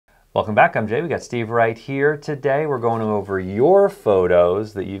Welcome back, I'm Jay. We got Steve right here today. We're going over your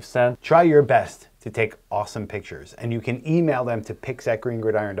photos that you've sent. Try your best to take awesome pictures, and you can email them to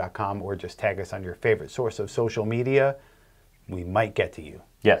pics@greengridiron.com or just tag us on your favorite source of social media. We might get to you.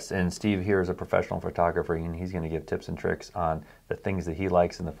 Yes, and Steve here is a professional photographer, and he's going to give tips and tricks on the things that he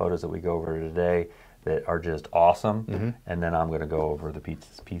likes in the photos that we go over today that are just awesome. And then I'm going to go over the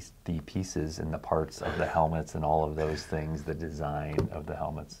pieces and the parts of the helmets and all of those things, the design of the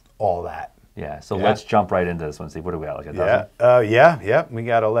helmets. All that. Yeah, so let's jump right into this one. Steve, what do we got? Like a dozen? Yeah. We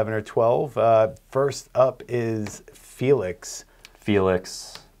got 11 or 12. First up is Felix.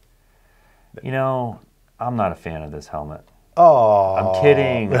 Felix. You know, I'm not a fan of this helmet. Oh, I'm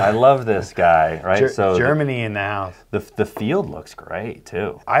kidding. I love this guy, right? So Germany in the house. The field looks great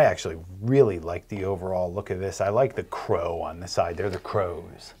too. I actually really like the overall look of this. I like the crow on the side. They're the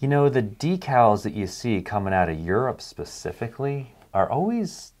crows. You know, the decals that you see coming out of Europe specifically are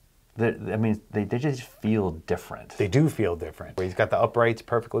always, I mean, they just feel different. They do feel different. He's got the uprights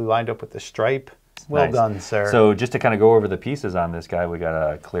perfectly lined up with the stripe. Well done, sir. So just to kind of go over the pieces on this guy, we got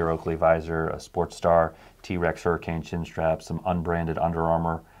a clear Oakley visor, a SportStar T-Rex Hurricane chin strap, some unbranded Under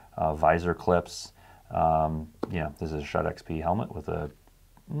Armour visor clips. Yeah, this is a Schutt XP helmet with a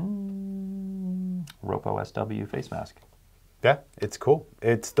Ropo SW face mask. Yeah, it's cool.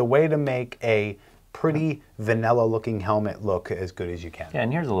 It's the way to make a pretty vanilla-looking helmet look as good as you can. Yeah,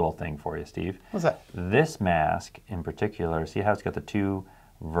 and here's a little thing for you, Steve. What's that? This mask in particular, see how it's got the two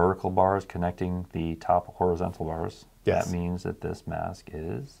vertical bars connecting the top horizontal bars? Yes. That means that this mask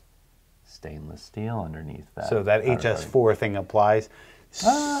is stainless steel underneath that. So that HS4 thing applies?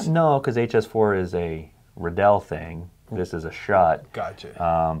 No, because HS4 is a Riddell thing. This is a Schutt.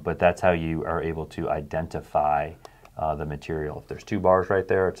 Gotcha. But that's how you are able to identify the material. If there's two bars right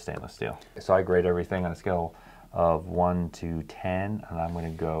there, it's stainless steel. So I grade everything on a scale of 1 to 10, and I'm going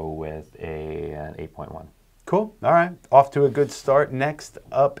to go with an 8.1. Cool. All right. Off to a good start. Next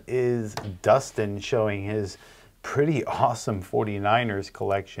up is Dustin showing his pretty awesome 49ers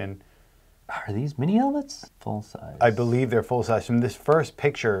collection. Are these mini helmets? Full size? I believe they're full size. From this first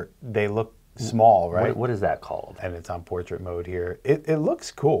picture, they look small, right? What is that called? And it's on portrait mode here. It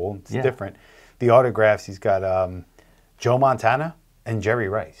looks cool. It's different. The autographs, he's got Joe Montana and Jerry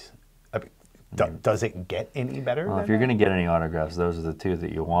Rice. I mean, does it get any better? Well, if you're going to get any autographs, those are the two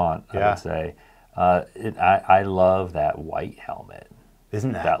that you want, I would say. I love that white helmet.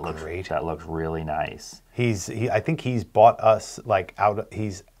 Isn't that great? That looks really nice. I think he's bought us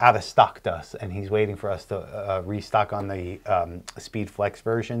he's out of stocked us, and he's waiting for us to restock on the Speed Flex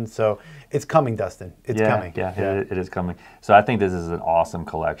version. So it's coming, Dustin. It's coming. Yeah, it is coming. So I think this is an awesome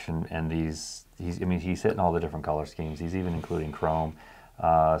collection, and he's hitting all the different color schemes. He's even including chrome.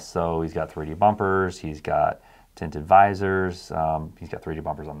 So he's got 3D bumpers. He's got tinted visors. He's got 3D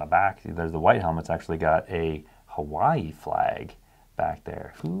bumpers on the back. There's the white helmet's actually got a Hawaii flag back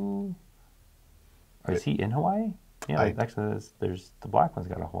there. Is he in Hawaii? Yeah, actually, there's the black one's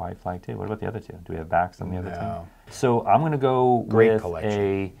got a Hawaii flag too. What about the other two? Do we have backs on the other two? So I'm going to go with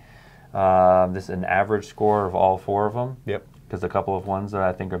an average score of all four of them. Yep. Because a couple of ones that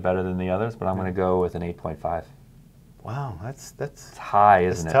I think are better than the others, but I'm going to go with an 8.5. Wow, it's high,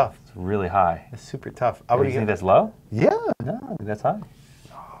 isn't it? It's tough. It's really high. It's super tough. Do you think that's low? Yeah. No, I think that's high.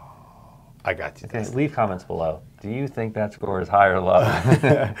 I got you. Okay, leave comments below. Do you think that score is high or low?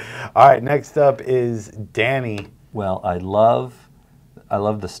 All right, next up is Danny. Well, I love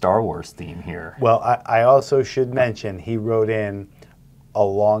the Star Wars theme here. Well, I also should mention he wrote in a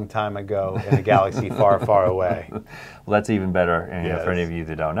long time ago in a galaxy far, far away. Well, that's even better. And for any of you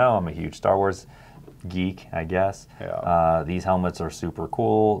that don't know, I'm a huge Star Wars geek, I guess. Yeah. These helmets are super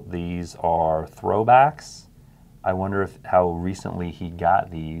cool. These are throwbacks. I wonder how recently he got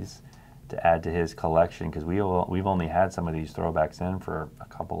these to add to his collection, because we've only had some of these throwbacks in for a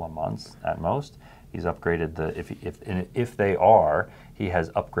couple of months at most. He's upgraded if they are, he has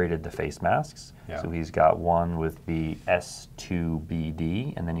upgraded the face masks. Yeah. So he's got one with the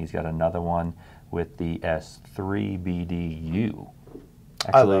S2BD, and then he's got another one with the S3BDU.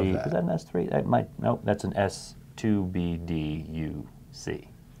 Actually, I love that. Is that an S3? Nope, that's an S2BDUC.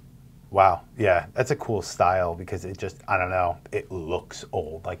 Wow, yeah, that's a cool style, because it just, I don't know, it looks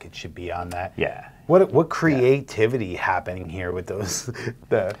old, like it should be on that. Yeah. What creativity happening here with those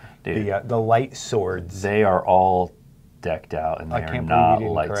the light swords? They are all decked out, and they are not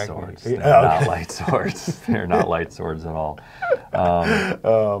light swords. They're not light swords. They're not light swords at all.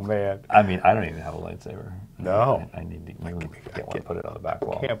 Oh man! I mean, I don't even have a lightsaber. No, I need to get one and put it on the back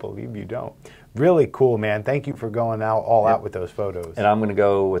wall. I can't believe you don't. Really cool, man. Thank you for going all out with those photos. And I'm going to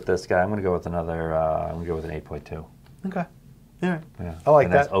go with this guy. I'm going to go with another. I'm going to go with an 8.2. Okay. Yeah. Yeah. I like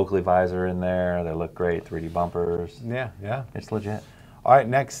and that. That's Oakley visor in there. They look great. 3D bumpers. Yeah, yeah. It's legit. All right,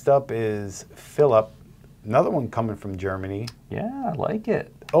 next up is Philip. Another one coming from Germany. Yeah, I like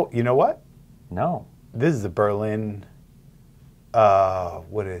it. Oh, you know what? No. This is the Berlin.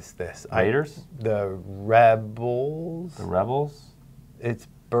 What is this? Raiders? The Rebels. The Rebels? It's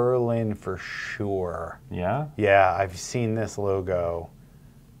Berlin for sure. Yeah? Yeah, I've seen this logo.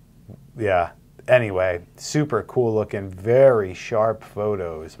 Yeah. Anyway, super cool looking, very sharp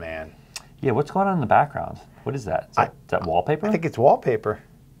photos, man. Yeah, what's going on in the background? What is that? Is that wallpaper? I think it's wallpaper.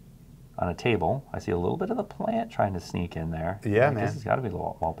 On a table. I see a little bit of the plant trying to sneak in there. Yeah, man. man. This has got to be the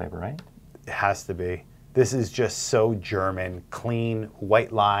wallpaper, right? It has to be. This is just so German, clean,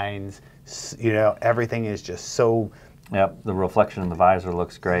 white lines. You know, everything is just so. Yep, the reflection in the visor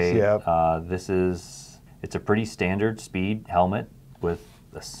looks great. Yep. It's a pretty standard speed helmet with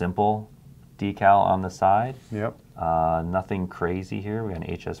a simple decal on the side. Yep. Nothing crazy here. We got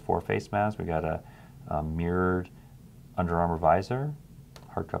an HS4 face mask. We got a mirrored Under Armour visor,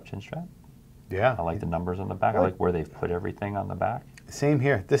 hard cup chin strap. Yeah. I like the numbers on the back. I like where they've put everything on the back. Same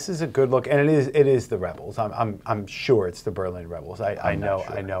here. This is a good look, and it is the Rebels. I'm sure it's the Berlin Rebels. I know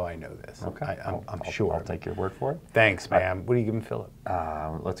this. Okay. I'm sure. I'll take your word for it. Thanks, man. What are you giving Philip?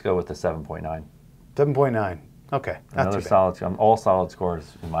 Let's go with the 7.9. 7.9. Okay. Not Another too bad. solid. All solid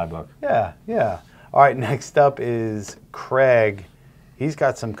scores in my book. Yeah, yeah. All right, next up is Craig. He's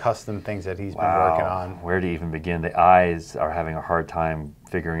got some custom things that he's been working on. Where to even begin? The eyes are having a hard time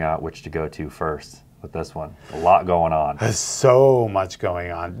figuring out which to go to first with this one. A lot going on. There's so much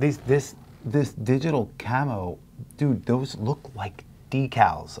going on. This digital camo, dude, those look like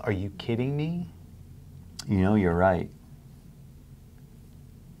decals. Are you kidding me? You know, you're right.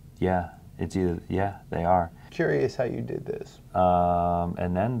 Yeah, it's either, yeah, they are. Curious how you did this.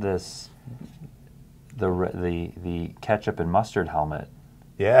 And then the ketchup and mustard helmet.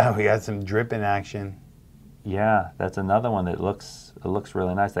 Yeah, we got some dripping action. Yeah, that's another one that looks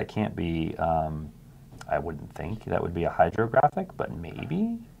really nice. That can't be, I wouldn't think that would be a hydrographic, but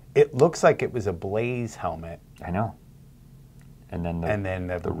maybe. It looks like it was a Blaze helmet. I know. And then the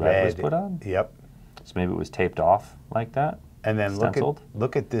red red was put on. Yep. So maybe it was taped off like that. And then stenciled.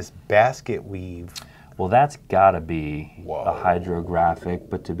 look at this basket weave. Well, that's got to be Whoa. a hydrographic,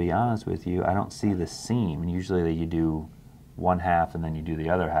 but to be honest with you, I don't see the seam. And usually you do one half and then you do the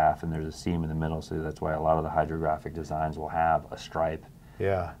other half, and there's a seam in the middle, so that's why a lot of the hydrographic designs will have a stripe.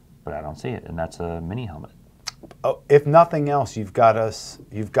 Yeah. But I don't see it, and that's a mini helmet. Oh, if nothing else, you've got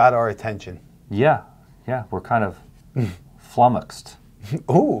our attention. Yeah, yeah, we're kind of flummoxed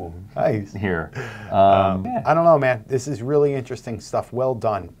Ooh, nice. here. I don't know, man. This is really interesting stuff. Well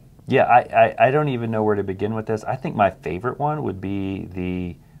done. Yeah, I don't even know where to begin with this. I think my favorite one would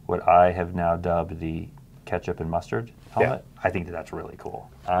be what I have now dubbed the ketchup and mustard helmet. Yeah. I think that's really cool.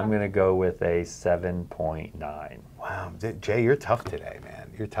 I'm going to go with a 7.9. Wow. Jay, you're tough today,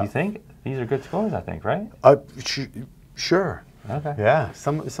 man. You're tough. You think? These are good scores, I think, right? Sure. Okay. Yeah.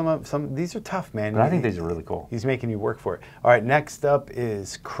 Some these are tough, man. But I think these are really cool. He's making you work for it. All right, next up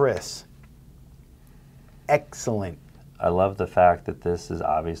is Chris. Excellent. I love the fact that this is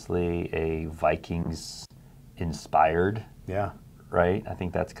obviously a Vikings inspired. Yeah. Right? I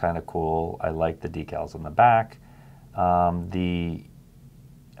think that's kind of cool. I like the decals on the back. I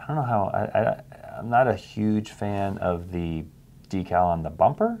don't know how, I'm not a huge fan of the decal on the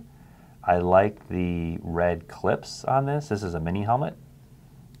bumper. I like the red clips on this. This is a mini helmet.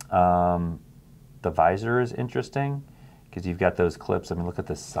 The visor is interesting because you've got those clips. I mean, look at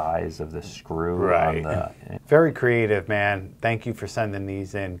the size of the screw. Right. On the, very creative, man. Thank you for sending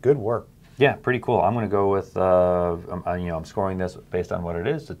these in. Good work. Yeah, pretty cool. I'm going to go with, I'm scoring this based on what it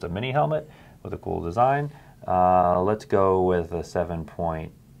is. It's a mini helmet with a cool design. Let's go with a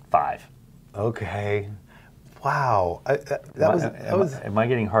 7.5. Okay. Wow. Am I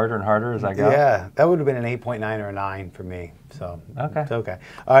getting harder and harder as I go? Yeah, that would have been an 8.9 or a 9 for me. So okay. It's okay.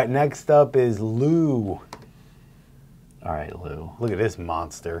 All right, next up is Lou. All right, Lou. Look at this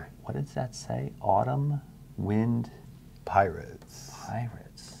monster. What does that say? Autumn, wind, Pirates.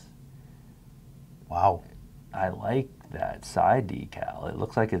 Wow. I like that side decal. It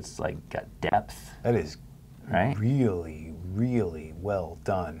looks like it's like got depth. That is right? Really, really well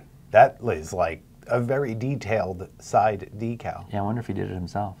done. That is like a very detailed side decal. Yeah, I wonder if he did it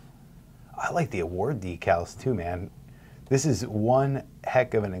himself. I like the award decals too, man. This is one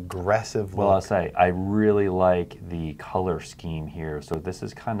heck of an aggressive look. Well, I'll say, I really like the color scheme here. So this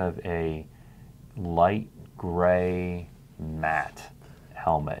is kind of a light gray matte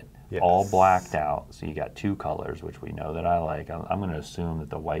helmet. Yes. All blacked out. So you got two colors, which we know that I like. I'm going to assume that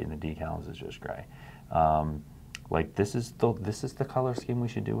the white in the decals is just gray. Like this is the color scheme we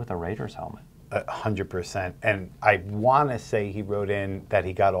should do with a Raiders helmet. 100%. And I want to say he wrote in that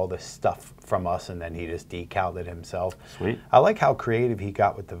he got all the stuff from us and then he just decaled it himself. Sweet. I like how creative he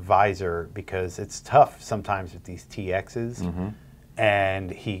got with the visor because it's tough sometimes with these TXs.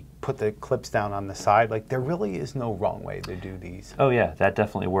 And he put the clips down on the side. Like there really is no wrong way to do these. Oh yeah, that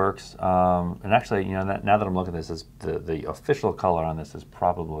definitely works. And actually, you know, now that I'm looking at this, the official color on this is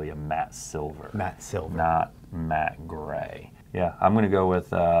probably a matte silver. Matte silver. Not matte gray. Yeah, I'm going to go with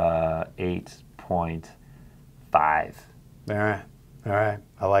 8.5. All right. All right.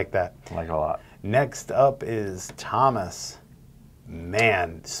 I like that. I like it a lot. Next up is Thomas.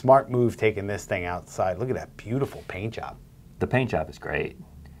 Man, smart move taking this thing outside. Look at that beautiful paint job. The paint job is great.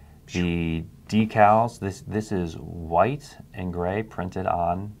 The decals, this is white and gray printed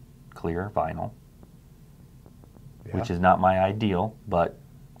on clear vinyl, which is not my ideal, but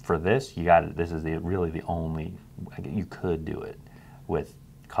for this, you got it. This is really the only, you could do it with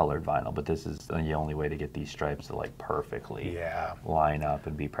colored vinyl, but this is the only way to get these stripes to like perfectly line up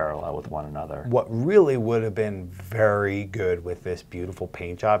and be parallel with one another. What really would have been very good with this beautiful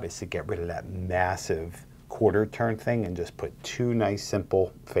paint job is to get rid of that massive quarter turn thing and just put two nice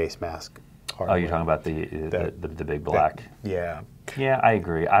simple face mask. Oh, you're talking about the big black? Yeah. Yeah, I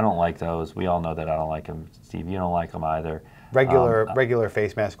agree. I don't like those. We all know that I don't like them. Steve, you don't like them either. Regular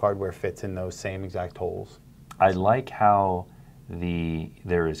face mask hardware fits in those same exact holes. I like how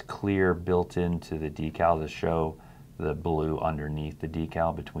there is clear built into the decal to show the blue underneath the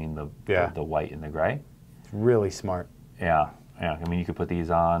decal between the white and the gray. It's really smart. Yeah, yeah. I mean, you could put these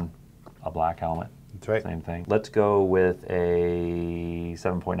on a black helmet. That's right. Same thing. Let's go with a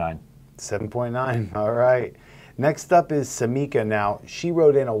 7.9. 7.9. All right. Next up is Samika. Now, she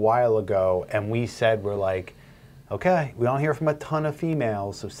wrote in a while ago, and we said, we're like, okay, we don't hear from a ton of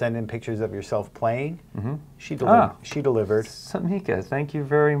females, so send in pictures of yourself playing. She delivered. Samika, thank you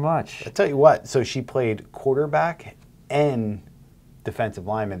very much. I tell you what, so she played quarterback and defensive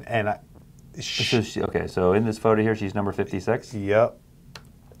lineman, and okay, so in this photo here, she's number 56? Yep.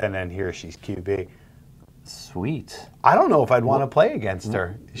 And then here she's QB. Sweet. I don't know if I'd want to play against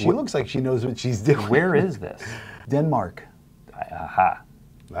her. She looks like she knows what she's doing. Where is this? Denmark. Aha.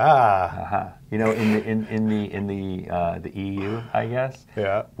 Ah. You know, in the EU, I guess.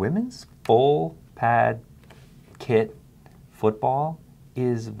 Yeah. Women's full pad kit football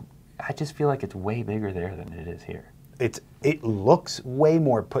is. I just feel like it's way bigger there than it is here. It looks way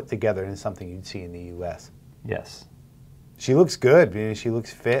more put together than something you'd see in the U.S. Yes. She looks good. I mean, she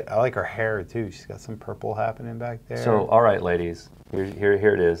looks fit. I like her hair too. She's got some purple happening back there. So, all right, ladies, here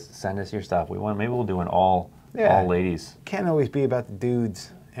it is. Send us your stuff. Maybe we'll do an all ladies. Can't always be about the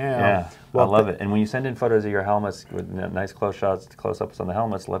dudes. Yeah, well, I love it. And when you send in photos of your helmets with nice close-ups on the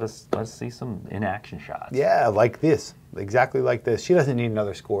helmets, let us see some in-action shots. Yeah, like this, exactly like this. She doesn't need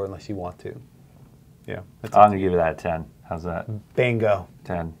another score unless you want to. Yeah, I'm gonna give you that a 10. How's that? Bingo.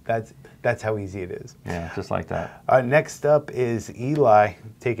 10. That's how easy it is. Yeah, just like that. Next up is Eli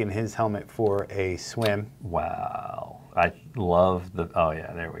taking his helmet for a swim. Wow. I love the, oh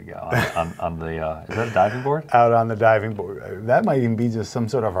yeah, there we go. On the, is that a diving board? Out on the diving board. That might even be just some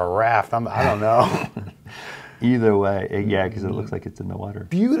sort of a raft. I don't know. Either way, yeah, because it looks like it's in the water.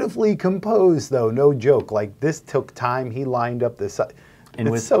 Beautifully composed, though, no joke. Like, this took time. He lined up this.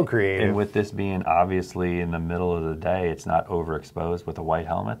 It's so creative. And with this being obviously in the middle of the day, it's not overexposed with a white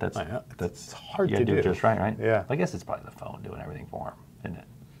helmet. That's hard to do. You do it just right? Yeah. I guess it's probably the phone doing everything for him, isn't it?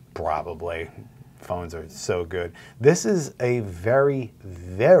 Probably. Phones are so good. This is a very,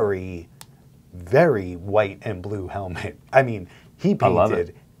 very, very white and blue helmet. I mean, he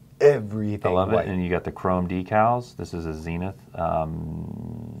painted everything I love white. it. And you got the chrome decals. This is a Xenith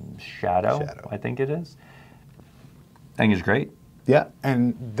Shadow, I think it is. I think it's great. Yeah,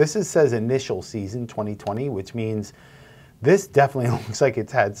 and this says initial season 2020, which means this definitely looks like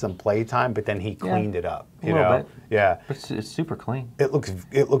it's had some play time, but then he cleaned it up. You know, bit. Yeah, It's super clean. it looks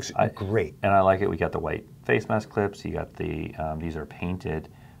great. And I like it. We got the white face mask clips. You got the these are painted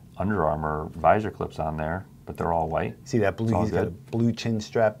Under Armour visor clips on there, but they're all white. See that blue? He's got a blue chin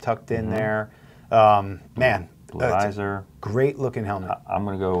strap tucked in there. Man, blue visor. Great looking helmet. I'm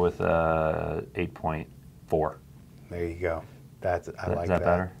going to go with 8.4. There you go. I like Is that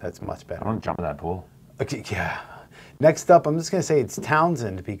better? That's much better. I don't jump in that pool. Okay, yeah. Next up, I'm just going to say it's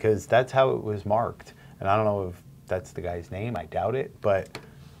Townsend because that's how it was marked. And I don't know if that's the guy's name. I doubt it. But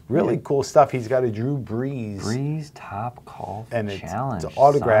really cool stuff. He's got a Drew Brees. Brees Top Golf Challenge. It's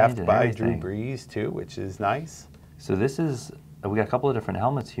autographed by Drew Brees, too, which is nice. So this is, we got a couple of different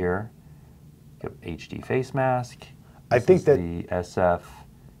helmets here. We have HD face mask. I think that the SF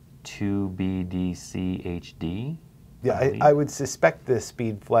 2BDCHD. Yeah, I would suspect this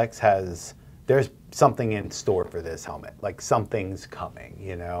Speed Flex there's something in store for this helmet. Like something's coming,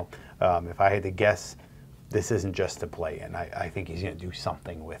 you know. If I had to guess, this isn't just to play in. I think he's going to do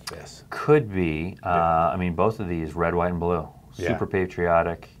something with this. Could be. I mean, both of these, red, white, and blue. Super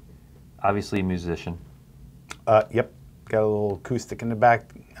patriotic. Obviously a musician. Yep. Got a little acoustic in the back.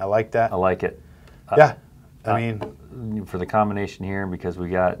 I like that. I like it. Yeah. I mean, for the combination here, because we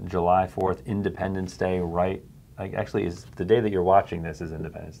got July 4th, Independence Day, right? Like, actually, is the day that you're watching this is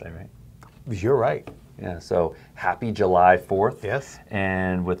Independence Day, right? You're right. Yeah, so happy July 4th. Yes.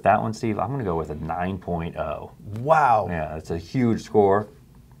 And with that one, Steve, I'm going to go with a 9.0. Wow. Yeah, it's a huge score.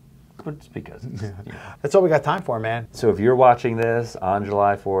 But it's because that's all we got time for, man. So if you're watching this on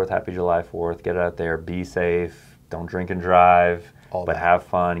July 4th, happy July 4th, get out there, be safe, don't drink and drive, but have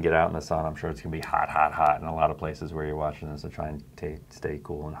fun, get out in the sun. I'm sure it's going to be hot, hot, hot in a lot of places where you're watching this, so try and stay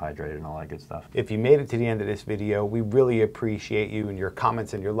cool and hydrated and all that good stuff. If you made it to the end of this video, we really appreciate you and your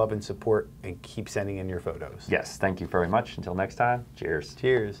comments and your love and support, and keep sending in your photos. Yes, thank you very much. Until next time, cheers.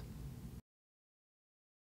 Cheers.